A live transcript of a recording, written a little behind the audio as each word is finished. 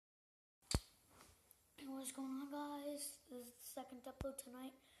What's going on, guys? This is the second upload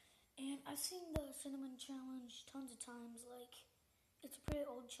tonight, and I've seen the cinnamon challenge tons of times. Like, it's a pretty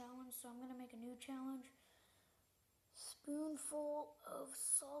old challenge, so I'm gonna make a new challenge. Spoonful of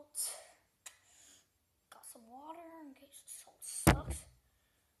salt. Got some water in case the salt sucks.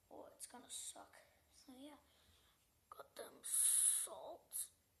 Oh, it's gonna suck. So yeah, got them salt.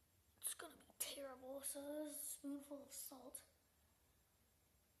 It's gonna be terrible. So there's a spoonful of salt.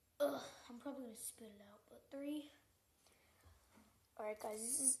 Ugh, I'm probably gonna spit it out, but 3. Alright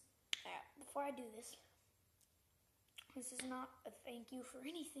guys, before I do this is not a thank you for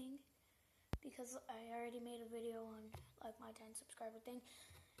anything, because I already made a video on like my 10 subscriber thing.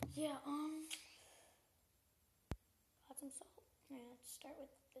 Yeah, got some salt. Yeah, let's start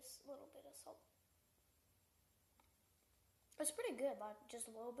with this little bit of salt. It's pretty good, like just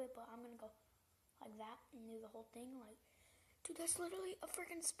a little bit, but I'm gonna go like that and do the whole thing. Like, dude, that's literally a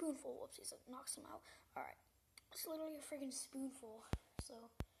freaking spoonful. Whoopsies, it knocks them out. Alright, it's literally a freaking spoonful. So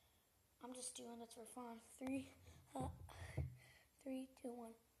I'm just doing this for fun. 3, 2,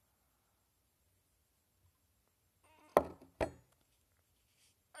 1.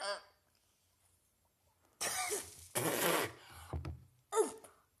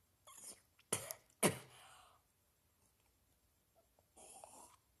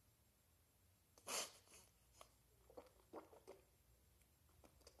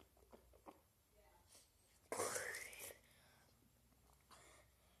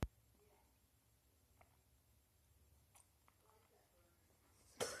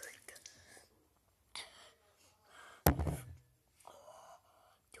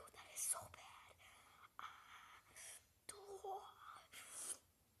 Dude, that is so bad.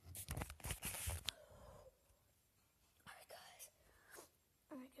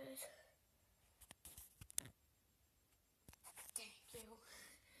 Alright guys. Thank you.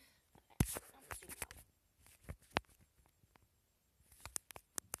 I'm gonna zoom out.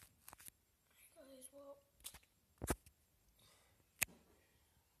 Alright guys, well,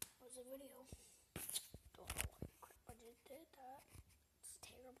 that was a video. Don't know why crap I just did that. It's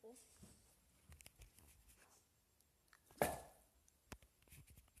terrible.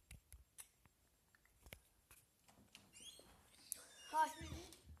 Hi.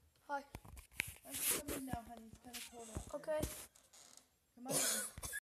 Hi. I'm coming now, honey. It's kind of cold out there. Okay. Come on in.